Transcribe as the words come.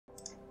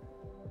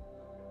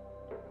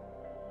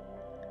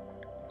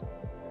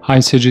Hi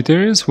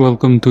Sagittarius,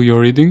 welcome to your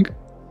reading.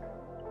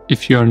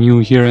 If you are new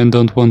here and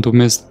don't want to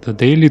miss the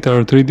daily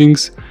tarot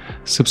readings,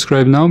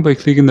 subscribe now by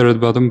clicking the red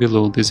button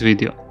below this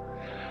video.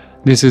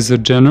 This is a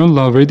general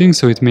love reading,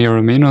 so it may or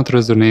may not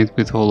resonate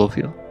with all of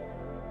you.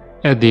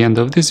 At the end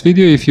of this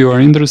video, if you are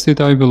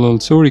interested, I will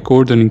also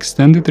record an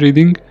extended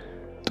reading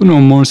to know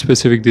more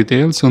specific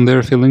details on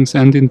their feelings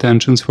and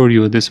intentions for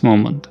you at this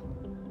moment.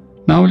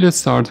 Now let's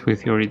start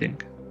with your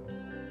reading.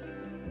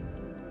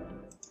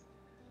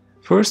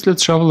 First,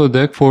 let's shuffle the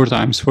deck 4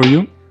 times for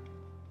you.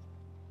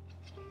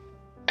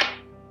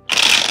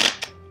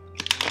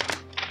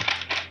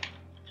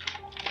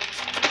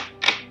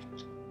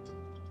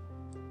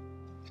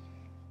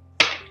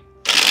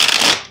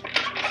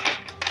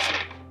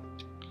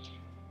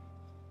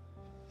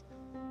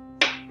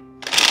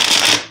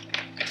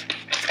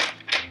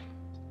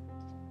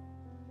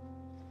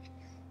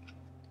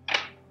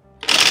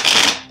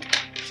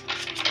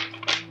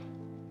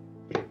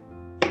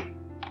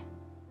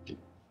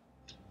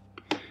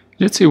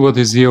 Let's see what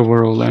is the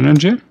overall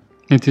energy.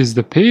 It is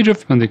the Page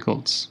of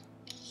Pentacles.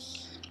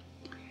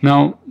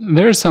 Now,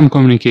 there's some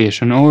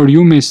communication, or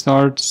you may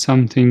start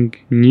something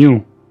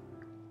new.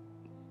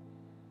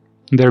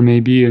 There may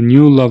be a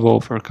new love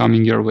offer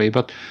coming your way,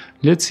 but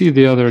let's see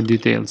the other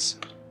details.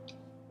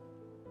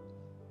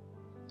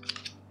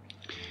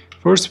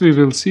 First, we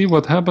will see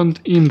what happened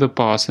in the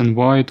past and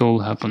why it all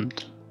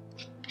happened.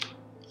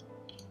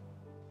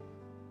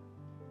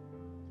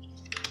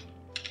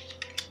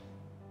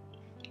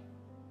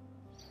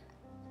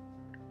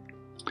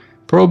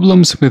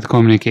 Problems with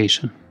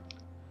communication.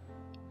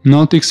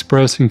 Not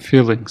expressing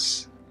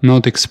feelings,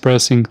 not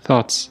expressing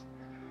thoughts.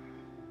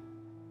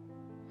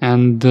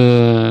 And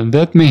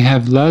that may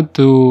have led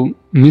to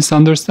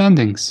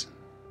misunderstandings.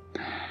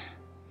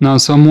 Now,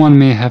 someone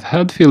may have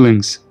had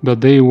feelings,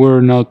 but they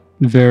were not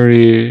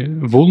very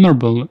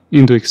vulnerable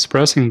into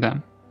expressing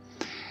them.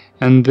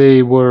 And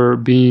they were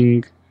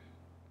being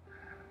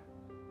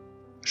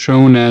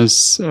shown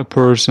as a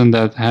person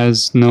that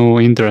has no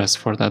interest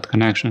for that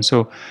connection.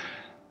 So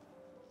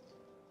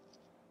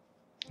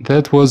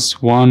that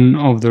was one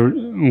of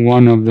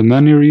the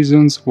many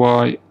reasons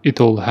why it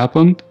all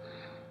happened.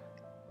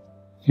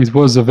 It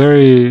was a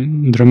very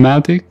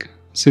dramatic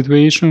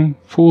situation,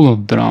 full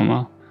of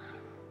drama.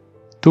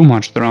 Too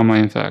much drama,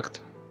 in fact.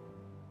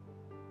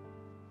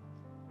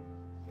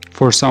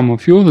 For some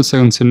of you, the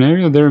second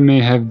scenario, there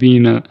may have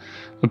been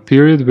a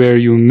period where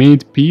you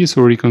made peace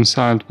or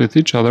reconciled with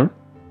each other,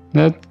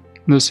 that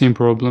the same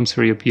problems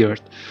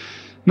reappeared.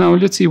 Now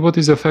let's see what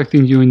is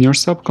affecting you in your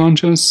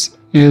subconscious.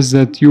 Is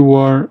that you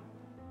are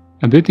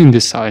a bit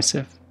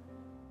indecisive.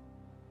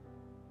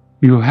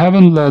 You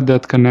haven't let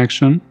that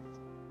connection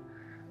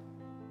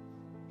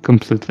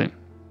completely.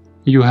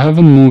 You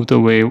haven't moved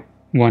away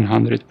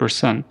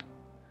 100%.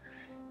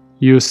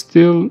 You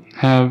still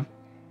have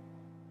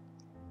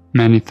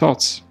many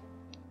thoughts.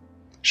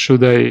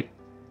 Should I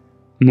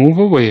move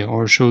away,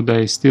 or should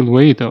I still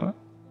wait,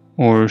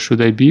 or should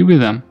I be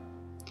with them?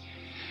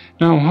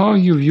 Now, how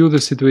you view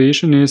the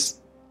situation is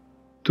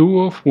 2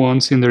 of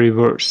Wands in the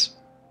reverse.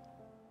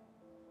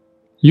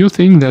 You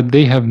think that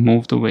they have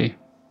moved away.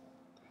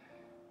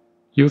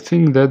 You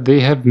think that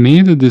they have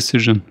made a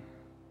decision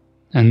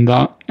and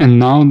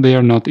now they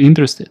are not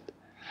interested,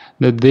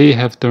 that they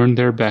have turned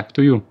their back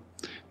to you.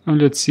 Now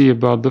let's see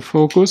about the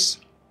focus.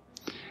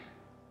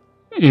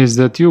 Is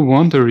that you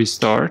want to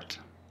restart,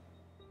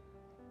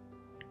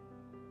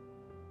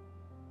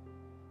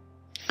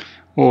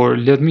 or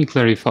let me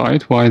clarify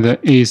it, why the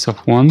Ace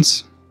of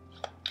Wands.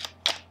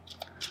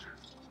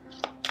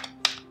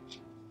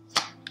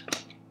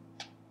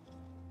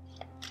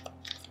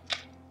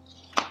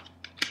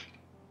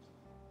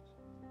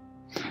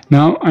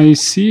 Now I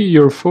see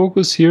your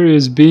focus here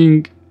is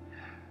being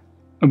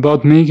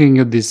about making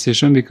a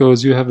decision,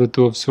 because you have the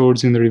Two of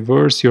Swords in the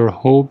reverse, your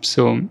hope,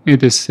 so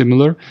it is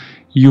similar.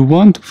 You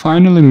want to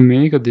finally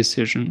make a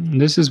decision.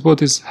 This is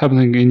what is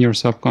happening in your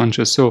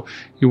subconscious. So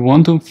you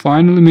want to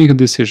finally make a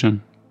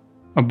decision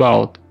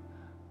about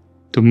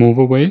to move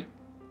away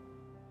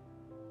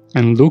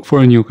and look for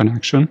a new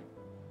connection,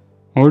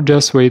 or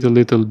just wait a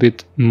little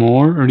bit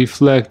more,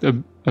 reflect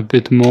a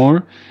bit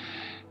more,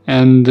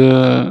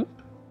 and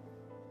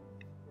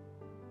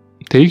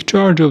take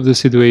charge of the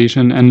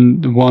situation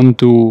and want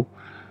to,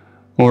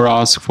 or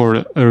ask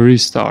for a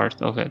restart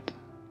of it.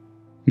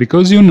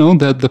 Because you know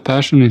that the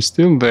passion is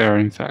still there,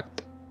 in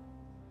fact.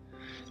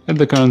 At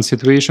the current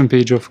situation,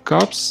 Page of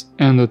Cups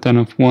and the Ten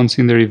of Wands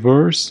in the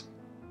reverse,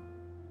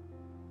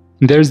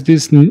 there's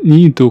this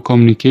need to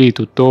communicate,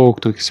 to talk,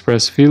 to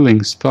express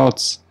feelings,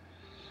 thoughts.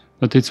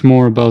 But it's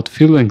more about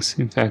feelings,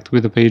 in fact,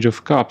 with the Page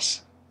of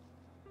Cups.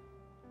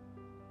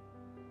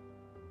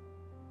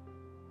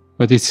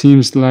 But it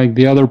seems like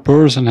the other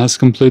person has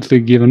completely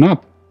given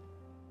up.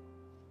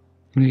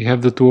 We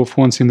have the Two of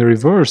Wands in the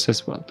reverse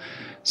as well.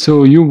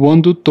 So you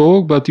want to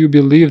talk, but you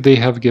believe they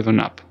have given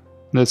up.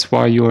 That's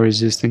why you are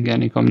resisting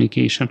any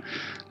communication.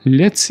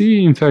 Let's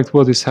see, in fact,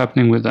 what is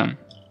happening with them.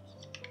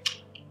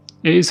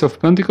 Ace of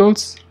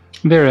Pentacles,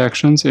 their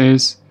actions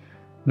is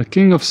the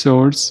King of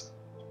Swords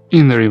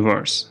in the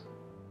reverse.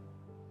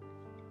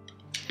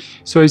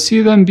 So I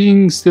see them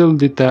being still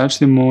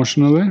detached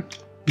emotionally,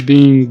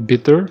 being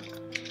bitter.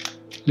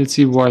 Let's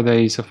see why the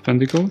Ace of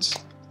Pentacles.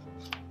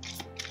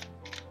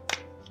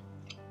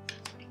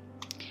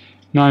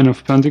 Nine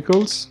of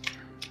Pentacles.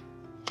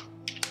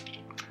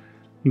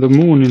 The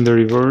Moon in the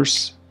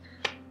reverse.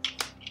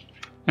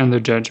 And the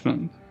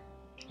Judgment.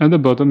 At the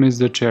bottom is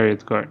the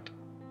Chariot card.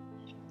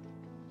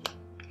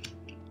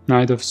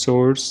 Knight of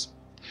Swords.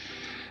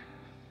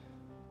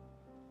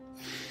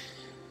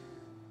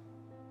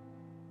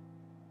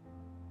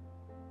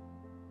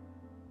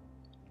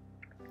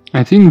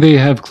 I think they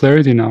have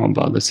clarity now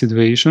about the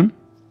situation.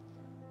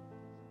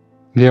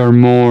 They are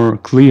more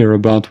clear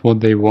about what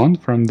they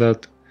want from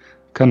that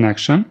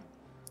connection.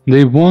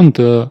 They want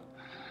a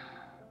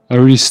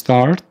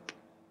restart,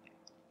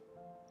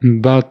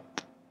 but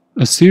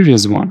a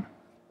serious one.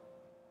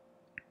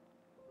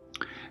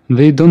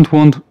 They don't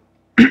want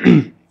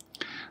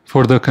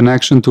for the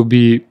connection to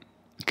be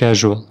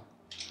casual.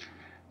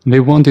 They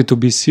want it to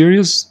be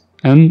serious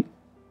and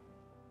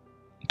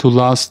to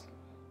last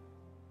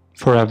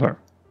forever.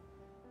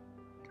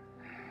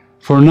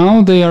 For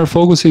now, they are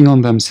focusing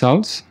on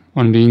themselves,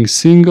 on being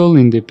single,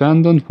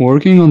 independent,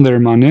 working on their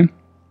money.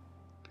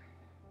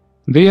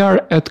 They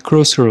are at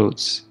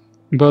crossroads,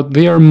 but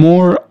they are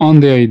more on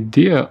the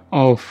idea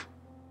of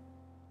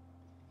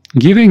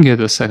giving it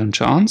a second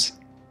chance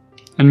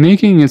and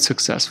making it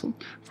successful.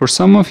 For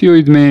some of you,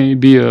 it may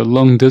be a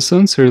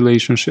long-distance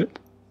relationship,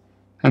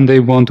 and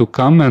they want to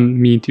come and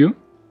meet you.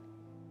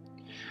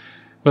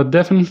 But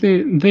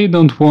definitely, they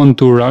don't want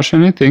to rush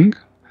anything.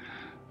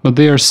 But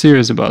they are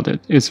serious about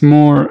it. It's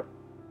more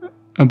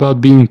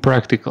about being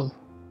practical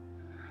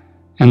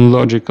and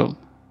logical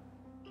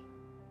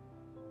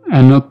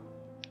and not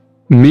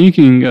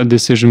making a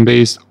decision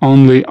based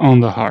only on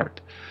the heart.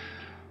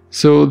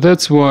 So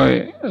that's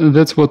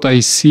what I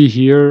see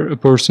here. A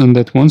person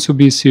that wants to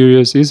be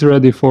serious is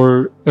ready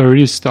for a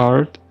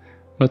restart,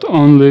 but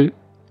only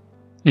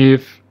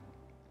if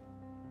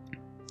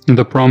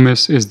the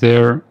promise is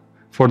there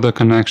for the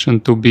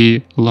connection to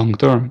be long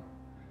term.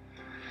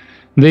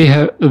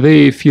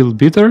 They feel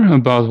bitter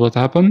about what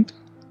happened.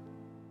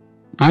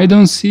 I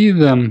don't see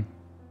them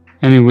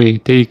anyway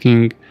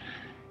taking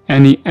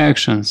any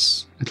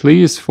actions, at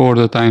least for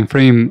the time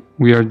frame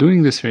we are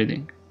doing this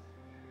reading.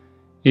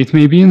 It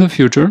may be in the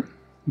future,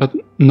 but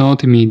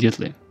not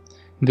immediately.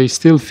 They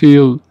still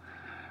feel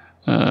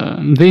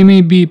they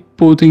may be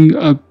putting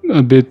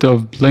a bit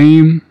of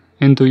blame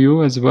into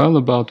you as well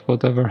about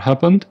whatever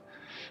happened,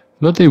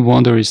 but they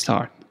want a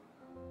restart.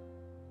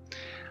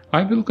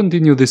 I will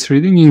continue this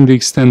reading in the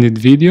extended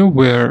video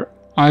where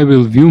I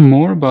will view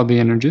more about the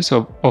energies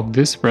of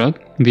this spread,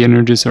 the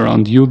energies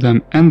around you,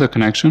 them, and the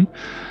connection.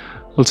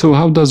 Also,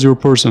 how does your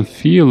person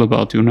feel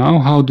about you now?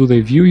 How do they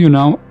view you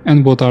now?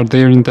 And what are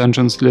their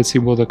intentions? Let's see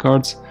what the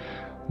cards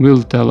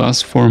will tell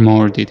us for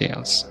more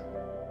details.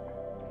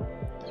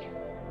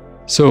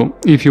 So,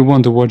 if you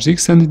want to watch the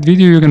extended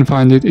video, you can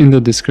find it in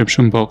the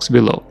description box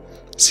below.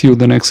 See you in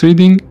the next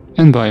reading,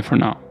 and bye for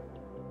now.